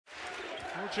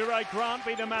Jerry Grant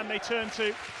be the man they turn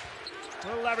to?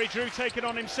 Will Larry Drew take it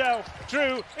on himself?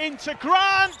 Drew into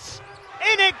Grant!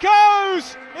 In it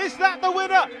goes! Is that the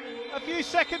winner? A few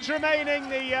seconds remaining.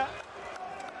 The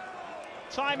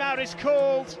timeout is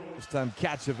called. This time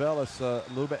Kachavelis a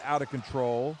little bit out of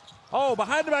control. Oh,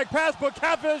 behind the back pass,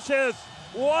 Bukavicius!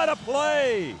 What a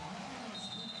play!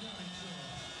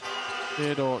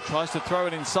 Theodore tries to throw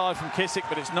it inside from Kissick,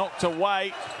 but it's knocked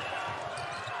away.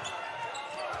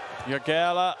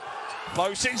 Jagela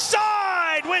close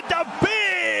inside with the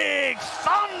big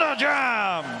thunder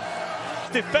jam.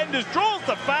 Defenders draws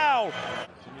the foul.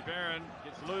 Jimmy Barron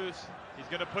gets loose. He's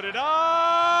going to put it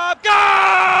up.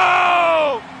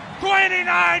 Go!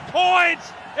 29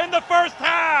 points in the first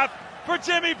half for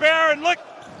Jimmy Barron. Look.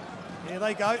 Here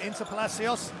they go into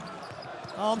Palacios.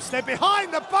 Armstead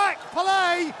behind the back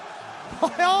play.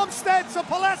 Armstead to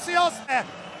Palacios.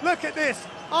 Look at this.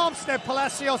 Armstead,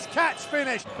 Palacios, catch,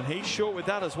 finish. And he's short with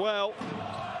that as well.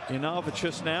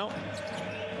 Inavicius now.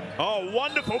 Oh,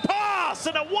 wonderful pass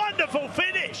and a wonderful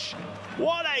finish.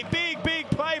 What a big, big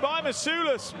play by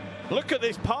Masulis. Look at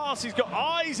this pass. He's got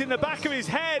eyes in the back of his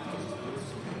head.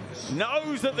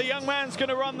 Knows that the young man's going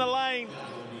to run the lane.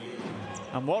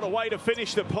 And what a way to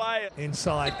finish the play.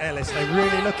 Inside Ellis, they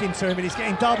really look into him and he's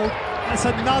getting doubled. That's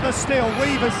another steal.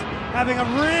 Weaver's having a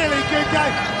really good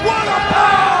game. What a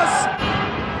pass!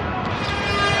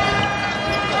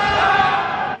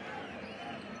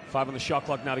 5 on the shot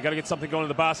clock now. They got to get something going in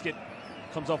the basket.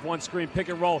 Comes off one screen, pick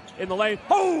and roll in the lane.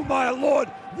 Oh my Lord!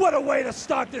 What a way to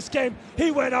start this game.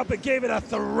 He went up and gave it a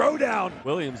throwdown.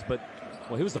 Williams, but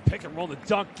well, he was the pick and roll. The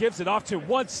dunk gives it off to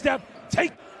one step.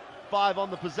 Take 5 on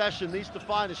the possession, needs to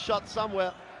find a shot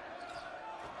somewhere.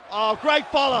 Oh, great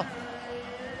follow.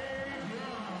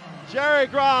 Jerry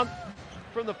Grant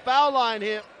from the foul line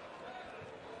here.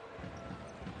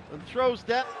 And throws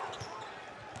that.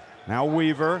 Now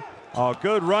Weaver. Oh,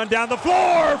 good run down the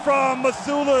floor from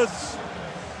Masulis.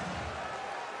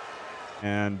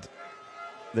 And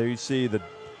there you see the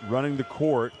running the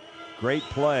court. Great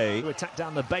play. To attack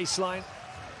down the baseline.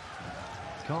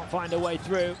 Can't find a way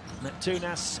through.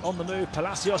 Neptunas on the move.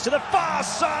 Palacios to the far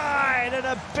side and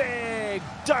a big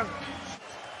dunk.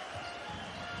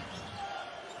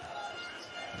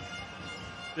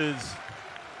 Is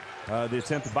the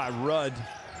attempt by Rudd.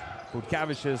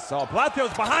 Bukavicius. Oh,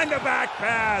 Palacios behind the back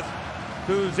pass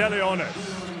to Zelionis.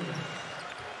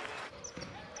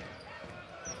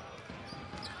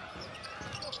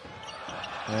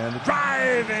 And the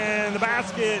drive in the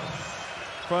basket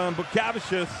from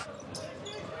Bukavicius.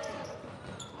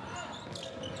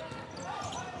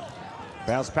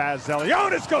 Bounce pass,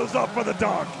 Zelionis goes up for the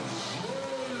dunk.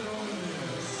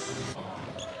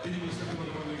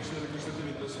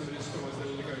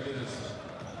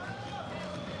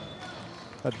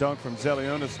 A dunk from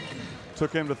Zelionis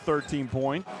took him to 13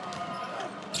 points.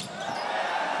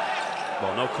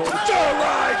 Well, no call.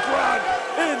 Right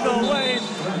run in the lane.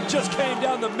 Just came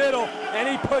down the middle, and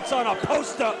he puts on a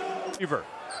post-up. Weaver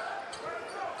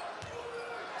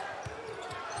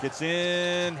gets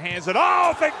in, hands it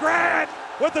off, and Grant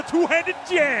with a two-handed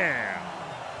jam.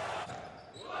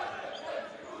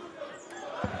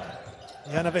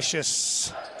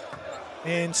 Inavicius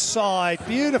inside,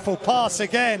 beautiful pass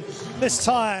again, this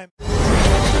time.